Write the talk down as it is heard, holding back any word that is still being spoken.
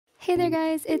Hey there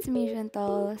guys, it's me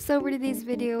Chantal. So for today's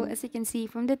video, as you can see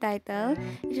from the title,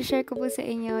 i-share ko po sa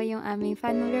inyo yung aming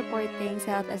final reporting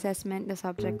sa health assessment na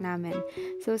subject namin.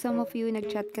 So some of you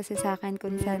nag-chat kasi sa akin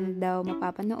kung saan daw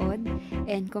mapapanood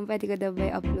and kung pwede ko daw ba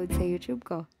i-upload sa YouTube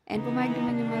ko. And pumayag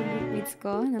naman yung mga groupmates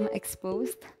ko na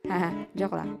ma-exposed. Haha,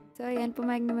 joke lang. So ayan,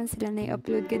 pumayag naman sila na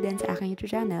i-upload ko din sa aking YouTube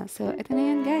channel. So ito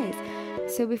na yan guys.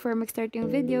 So before mag-start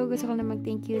yung video, gusto ko na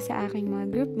mag-thank you sa aking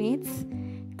mga groupmates,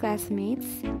 classmates,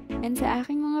 and sa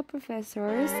aking mga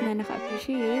professors na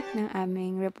naka-appreciate ng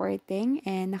aming reporting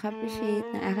and naka-appreciate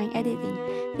ng aking editing.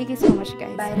 Thank you so much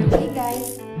guys. By the way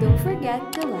guys, don't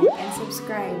forget to like and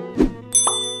subscribe.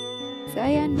 So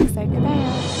ayan, mag-start na tayo.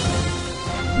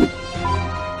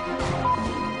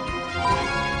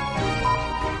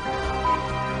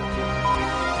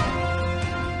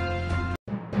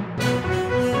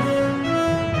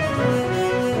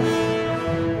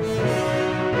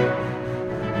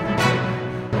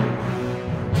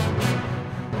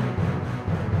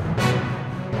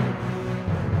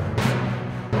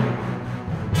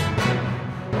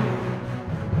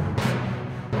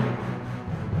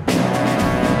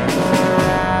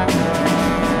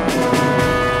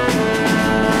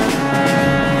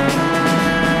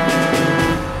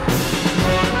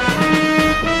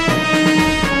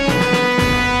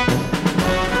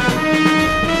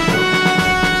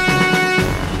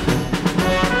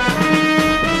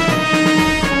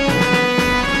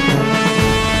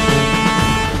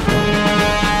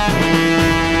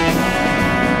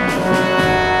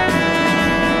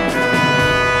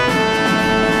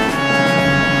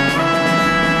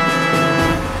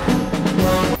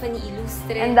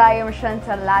 And I am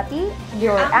Chantal Lati,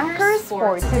 your anchors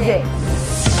for today.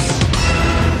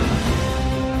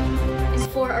 And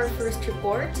for our first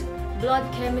report, blood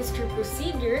chemistry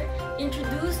procedure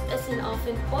introduced as an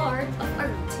often part of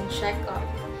our routine checkup.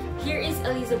 Here is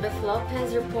Elizabeth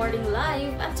Lopez reporting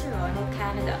live at Toronto,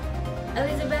 Canada.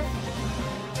 Elizabeth?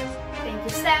 Thank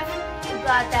you, Steph. The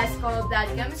blood test called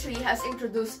blood chemistry has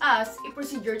introduced us a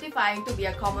procedure defined to be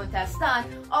a common test done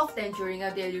often during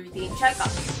a daily routine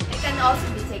checkup. It can also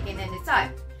be taken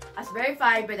anytime, as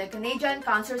verified by the Canadian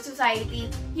Cancer Society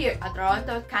here at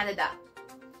Toronto, Canada.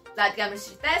 Blood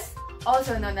chemistry test,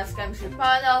 also known as chemistry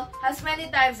panel, has many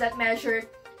types that measure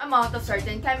amount of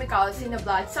certain chemicals in a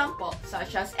blood sample,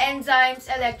 such as enzymes,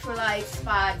 electrolytes,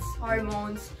 fats,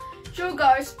 hormones,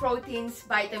 sugars, proteins,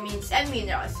 vitamins, and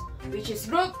minerals, which is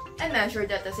grouped and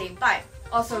measured at the same time.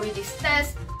 Also with this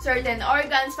test, certain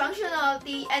organs,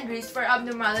 functionality, and risk for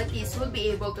abnormalities will be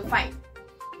able to find.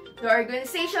 The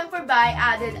organization for BI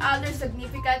added other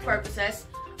significant purposes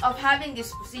of having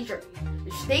this procedure,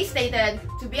 which they stated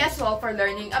to be as well for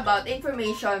learning about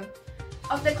information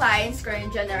of the client's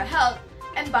current general health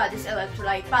and body's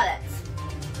electrolyte balance,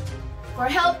 for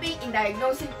helping in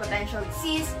diagnosing potential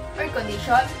disease or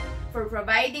condition, for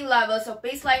providing levels of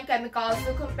baseline chemicals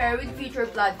to compare with future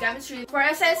blood chemistry, for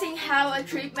assessing how a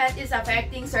treatment is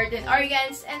affecting certain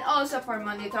organs, and also for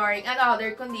monitoring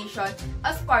another condition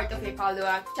as part of a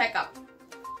follow-up checkup.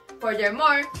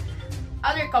 Furthermore,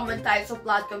 other common types of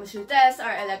blood chemistry tests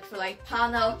are electrolyte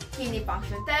panel, kidney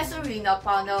function test or renal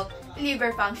panel,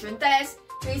 liver function test,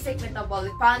 basic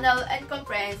metabolic panel, and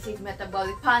comprehensive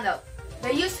metabolic panel.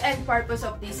 The use and purpose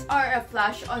of these are a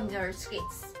flash on your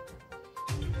screens.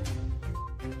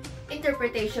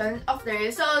 Interpretation of the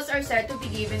results are said to be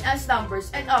given as numbers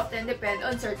and often depend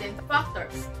on certain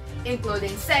factors,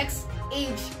 including sex,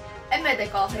 age, and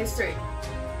medical history.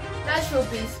 That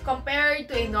should be compared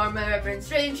to a normal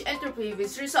reference range and to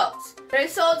previous results. The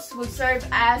results would serve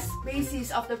as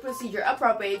basis of the procedure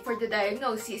appropriate for the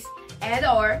diagnosis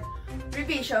and/or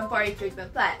revision for a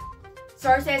treatment plan.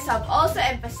 Sources have also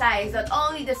emphasized that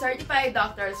only the certified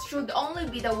doctors should only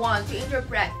be the one to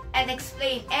interpret and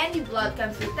explain any blood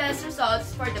chemistry test results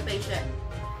for the patient.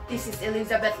 This is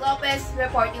Elizabeth Lopez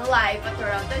reporting live at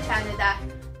Toronto, Canada.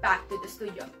 Back to the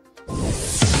studio.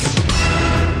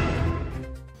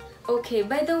 Okay,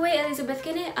 by the way, Elizabeth,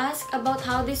 can I ask about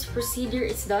how this procedure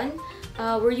is done?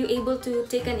 Were you able to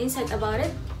take an insight about it?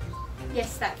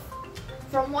 Yes, Steph.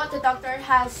 From what the doctor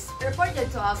has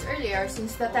reported to us earlier,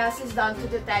 since the test is done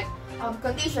to detect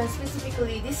conditions,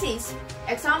 specifically disease,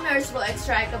 examiners will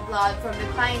extract the blood from the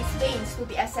client's veins to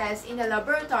be assessed in a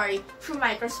laboratory through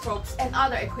microscopes and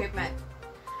other equipment.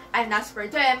 And as per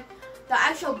them, the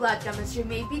actual blood chemistry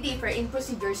may be different in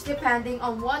procedures depending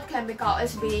on what chemical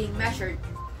is being measured,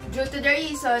 due to the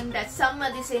reason that some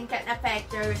medicine can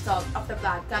affect the result of the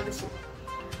blood chemistry.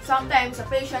 Sometimes a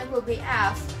patient will be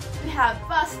asked to have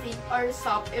fasting or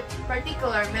stop a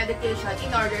particular medication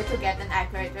in order to get an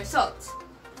accurate result.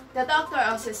 The doctor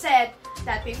also said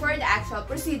that before the actual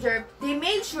procedure, they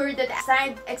made sure that the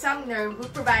assigned examiner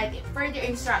would provide further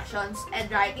instructions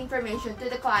and right information to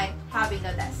the client having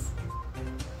the test.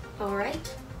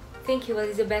 Alright, thank you,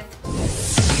 Elizabeth.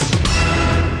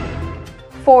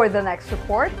 For the next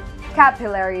report,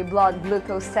 capillary blood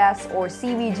glucose test or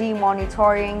CBG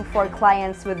monitoring for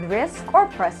clients with risk or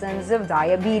presence of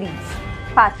diabetes.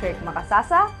 Patrick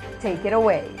Makasasa, take it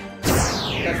away.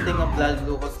 Testing of blood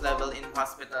glucose level in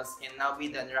hospitals can now be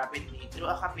done rapidly through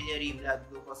a capillary blood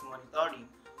glucose monitoring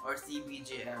or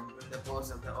CBGM from the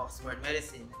post of the Oxford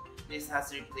Medicine. This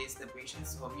has replaced the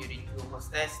patient's home urine glucose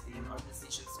testing or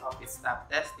physician's office lab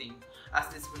testing, as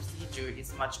this procedure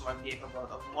is much more capable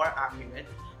of more accurate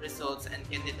results and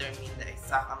can determine the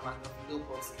exact amount of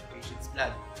glucose in patient's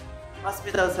blood.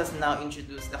 Hospitals has now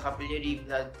introduced the capillary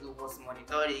blood glucose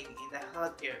monitoring in the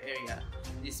healthcare area.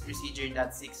 This procedure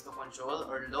that seeks to control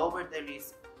or lower the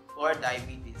risk for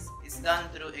diabetes is done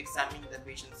through examining the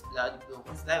patient's blood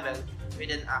glucose level with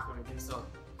an accurate result.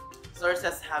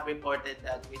 Sources have reported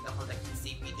that with the collected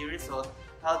CBG result,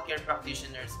 healthcare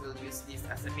practitioners will use this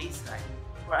as a baseline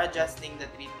for adjusting the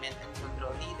treatment and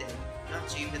control needed to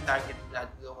achieve the target blood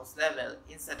glucose level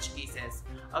in such cases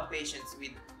of patients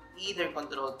with either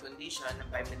controlled condition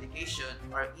by medication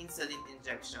or insulin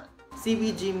injection.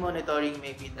 CBG monitoring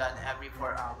may be done every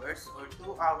 4 hours or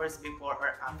 2 hours before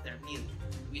or after meal,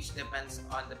 which depends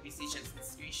on the physician's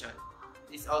discretion.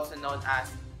 It is also known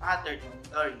as pattern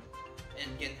monitoring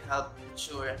and can help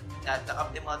ensure that the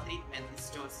optimal treatment is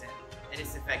chosen and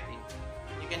is effective.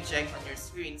 You can check on your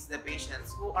screens the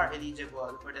patients who are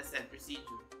eligible for the said procedure.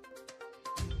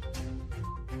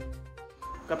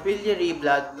 Capillary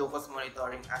blood glucose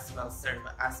monitoring as well serve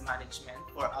as management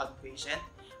for outpatient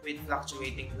with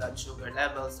fluctuating blood sugar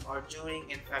levels or during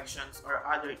infections or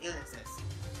other illnesses.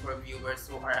 For viewers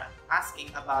who are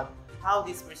asking about how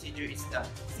this procedure is done,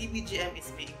 CBGM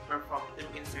is being performed through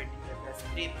inserting the test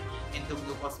strip into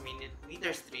glucose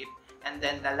meter strip and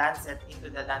then the lancet into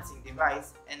the lancing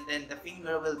device, and then the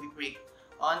finger will be pricked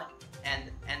on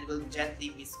and will gently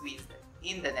be squeezed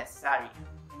in the necessary.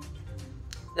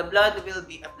 The blood will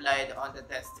be applied on the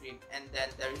test strip and then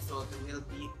the result will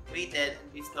be weighted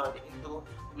and be stored into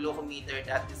glucometer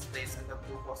that displays on the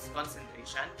glucose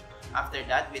concentration. After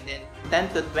that, within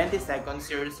 10 to 20 seconds,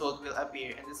 your result will appear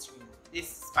in the screen. This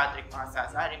is Patrick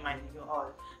Makasasa reminding you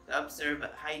all to observe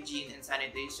hygiene and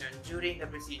sanitation during the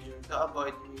procedure to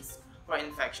avoid risk for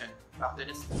infection. Back to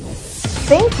the studio.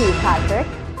 Thank you, Patrick.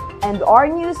 And our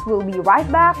news will be right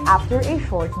back after a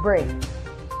short break.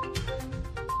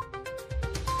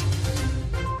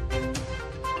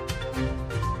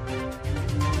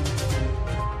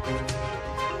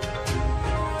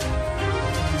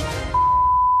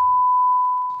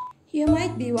 You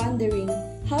might be wondering,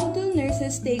 how do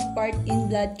nurses take part in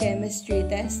blood chemistry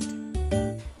test?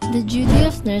 The duty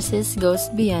of nurses goes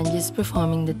beyond just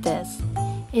performing the test.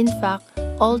 In fact,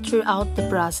 all throughout the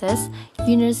process,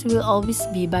 your nurse will always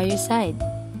be by your side.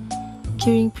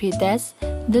 During pre-test,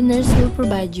 the nurse will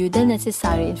provide you the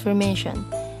necessary information.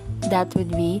 That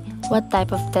would be what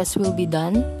type of test will be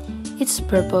done, its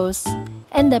purpose,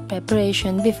 and the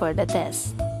preparation before the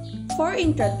test. For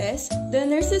intra-test, the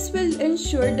nurses will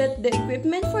ensure that the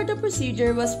equipment for the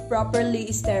procedure was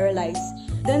properly sterilized.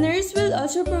 The nurse will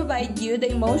also provide you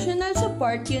the emotional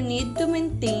support you need to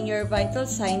maintain your vital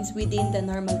signs within the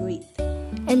normal rate.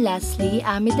 And lastly,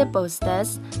 amid the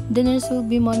post-test, the nurse will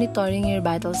be monitoring your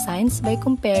vital signs by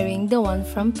comparing the one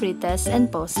from pre-test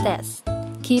and post-test.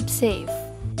 Keep safe.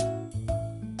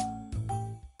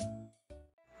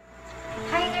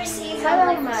 Hi, nurses.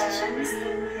 Hello, I'm ma'am.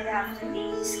 Good afternoon.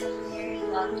 Capillary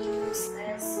blood glucose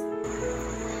test.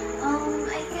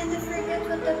 I kind of forget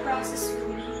what the process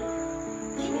will be.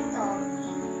 Can you tell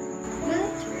me? Will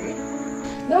it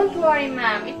hurt? Don't worry,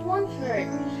 ma'am. It won't hurt.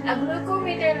 A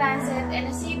glucometer lancet and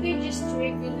a CBG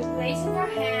strip will be placed in your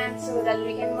hand so that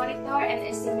we can monitor and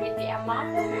estimate the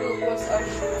amount of glucose or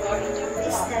sugar in your blood.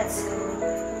 Is that so?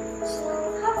 So,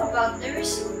 how about the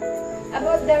result?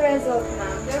 About the result,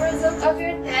 ma'am. The result of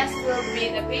your test will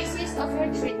be the basis of your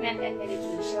treatment and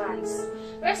medications.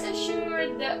 Rest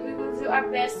assured that we will do our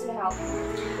best to help you.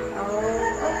 Oh,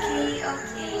 okay.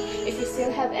 If you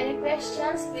still have any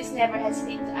questions, please never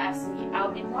hesitate to ask me.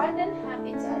 I'll be more than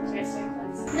happy to address your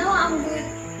concerns. No, I'm good.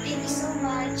 Thank you so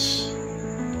much.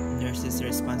 Nurses'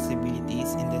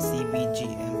 responsibilities in the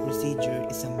CBGM procedure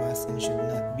is a must and should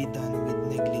not be done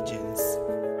with negligence.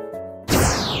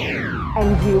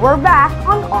 And you are back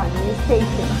on our news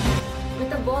station.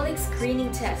 Metabolic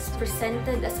screening test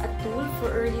presented as a tool for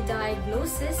early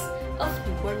diagnosis of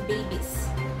newborn babies.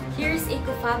 Here's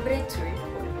ʟᴇᴛ'ꜱ to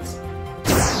report.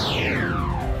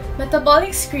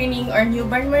 Metabolic screening or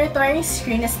newborn monitoring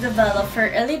screen is developed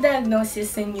for early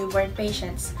diagnosis in newborn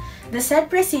patients. The said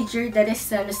procedure that is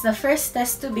done as the first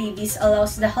test to babies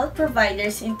allows the health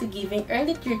providers into giving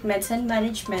early treatments and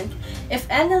management if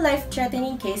any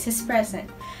life-threatening case is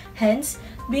present. Hence,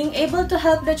 being able to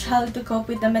help the child to cope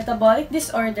with the metabolic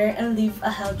disorder and live a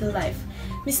healthy life.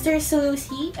 Mr.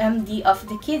 Salusi, MD of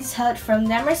the Kids Health from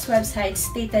NEMR's website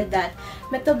stated that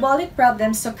metabolic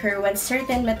problems occur when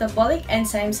certain metabolic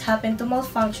enzymes happen to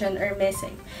malfunction or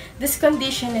missing. This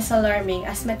condition is alarming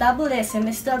as metabolism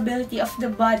is the ability of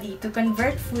the body to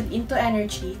convert food into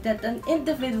energy that an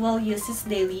individual uses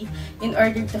daily in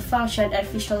order to function and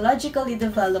physiologically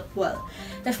develop well.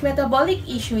 If metabolic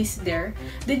issue is there,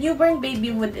 the newborn baby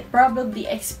would probably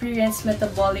experience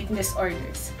metabolic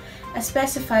disorders. As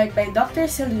specified by Dr.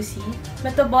 Salusi,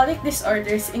 metabolic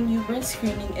disorders in newborn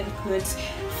screening includes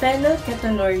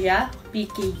phenylketonuria,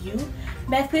 PKU,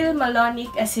 methylmalonic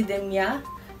acidemia,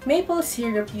 maple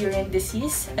syrup urine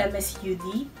disease,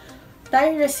 MSUD,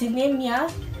 tyrosinemia,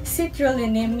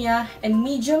 citrullinemia, and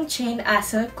medium-chain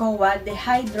acyl-CoA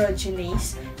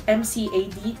dehydrogenase,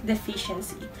 MCAD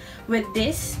deficiency. With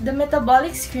this, the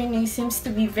metabolic screening seems to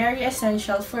be very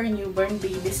essential for newborn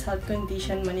babies' health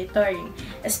condition monitoring,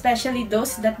 especially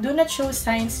those that do not show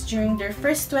signs during their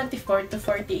first 24 to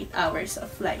 48 hours of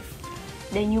life.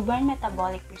 The newborn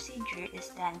metabolic procedure is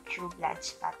done through blood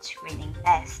spot screening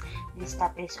test. This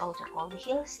step is also called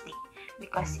heel stick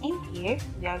because in here,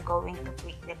 we are going to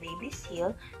prick the baby's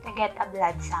heel to get a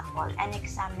blood sample and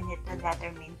examine it to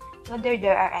determine whether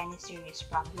there are any serious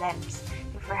problems.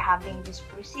 Before having this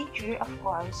procedure, of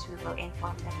course, we will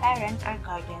inform the parent or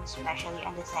guardian, especially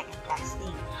on the second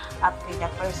testing. After the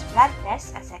first blood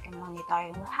test, a second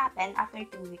monitoring will happen after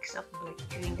 2 weeks of birth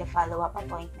during the follow-up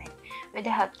appointment with the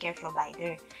healthcare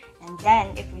provider. And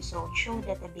then, if results show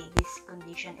that the baby's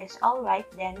condition is alright,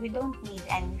 then we don't need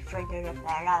any further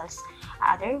referrals.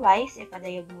 Otherwise, if a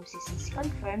diagnosis is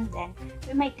confirmed, then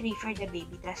we might refer the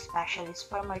baby to a specialist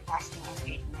for more testing and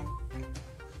treatment.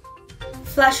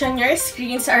 Flash on your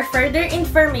screens are further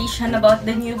information about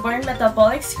the newborn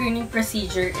metabolic screening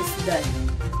procedure is done.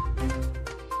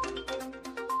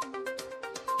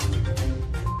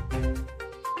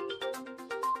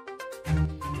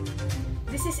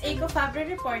 This is ʟᴇᴛ'ꜱ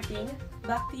reporting.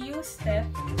 Back to you, Steph.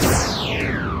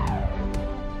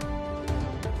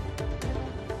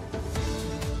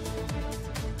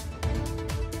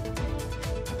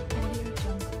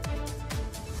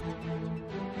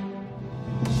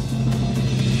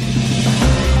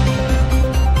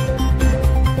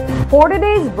 For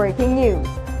today's breaking news,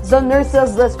 the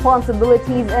nurse's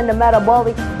responsibilities in the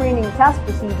metabolic screening test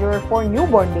procedure for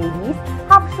newborn babies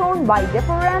have shown by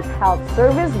different health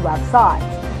service websites.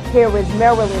 Here is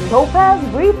Marilyn Lopez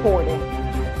reporting.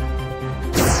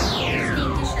 Thank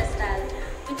you, Chantal.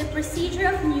 With the procedure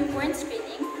of newborn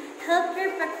screening,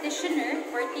 healthcare practitioner,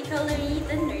 particularly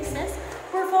the nurses,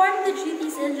 perform the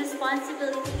duties and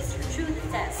responsibilities through the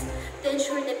test. To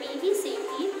ensure the baby's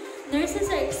safety,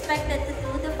 nurses are expected to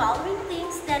do the following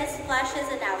things that is flashes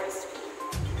on our screen.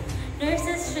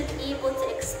 Nurses should be able to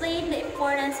explain the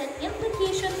importance and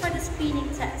implication for the screening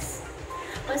test.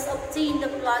 Must obtain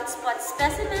the blood spot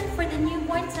specimen for the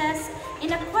newborn test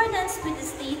in accordance with the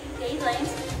state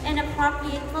guidelines and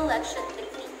appropriate collection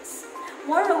techniques.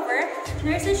 Moreover,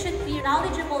 nurses should be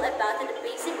knowledgeable about the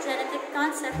basic genetic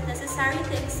concept necessary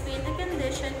to explain the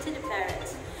condition to the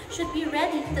parents. Should be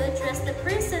ready to address the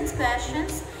person's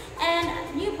questions and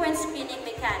newborn screening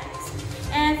mechanics.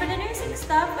 And for the nursing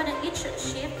staff on each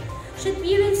shift, should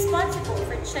be responsible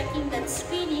for checking that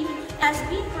screening has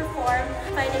been performed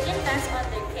by the infants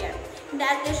under care. In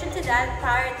addition to that,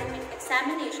 prior to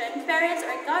examination, parents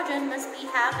or guardian must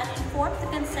have an informed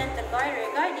consent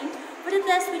regarding for the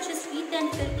test, which is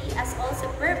written, could be as also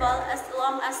verbal, as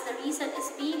long as the reason is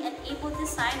being unable to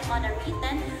sign on a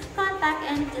written contract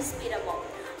and disputable.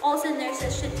 Also,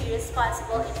 nurses should be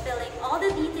responsible in filling all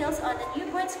the details on the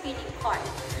newborn screening card.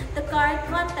 The card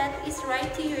content is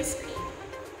right to your screen.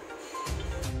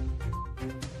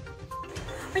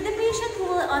 For the patient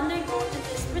who will undergo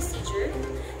this procedure,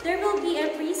 there will be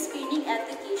a pre-screening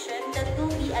application that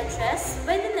will be addressed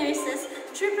by the nurses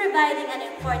through providing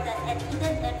an important and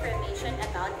needed information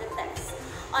about the test.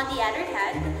 On the other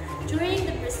hand, during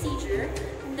the procedure,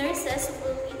 nurses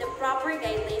will be the proper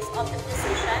guidelines of the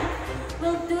physician,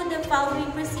 will do the following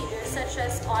procedures such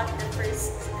as on the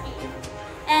first screen.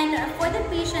 And for the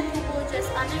patient who will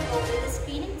just undergo the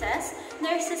screening test,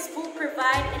 nurses will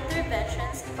provide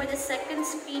interventions for the second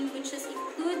screen, which is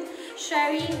include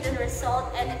sharing the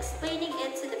result and explaining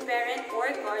it to the parent or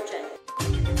guardian.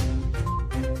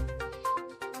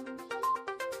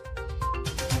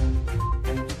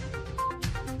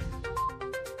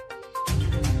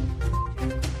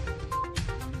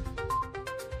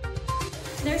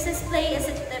 Nurses play a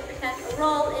significant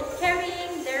role in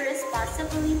carrying their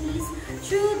responsibilities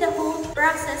through the whole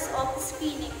process of the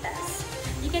screening test.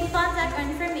 You can contact our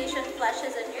information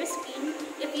flashes on your screen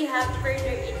if you have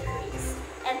further inquiries.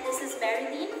 And this is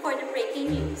Marilyn for the breaking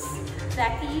news.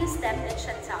 Back to you, Steph and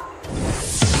Chantal.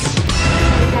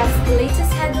 That's the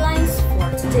latest headlines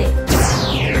for today.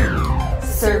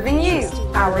 Serving you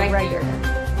our regular,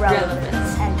 relevant,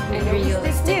 and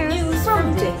realistic news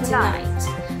from day to night.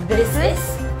 This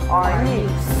is our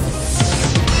news.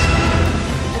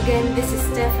 Again, this is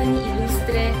Stephanie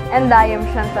Illustre. And I am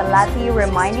Chantal Lati,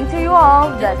 reminding to you all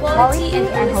that quality and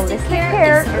holistic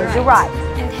care is the right,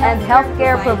 and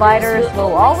healthcare providers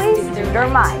will always do their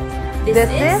might. This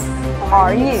is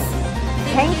our news.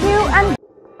 Thank you and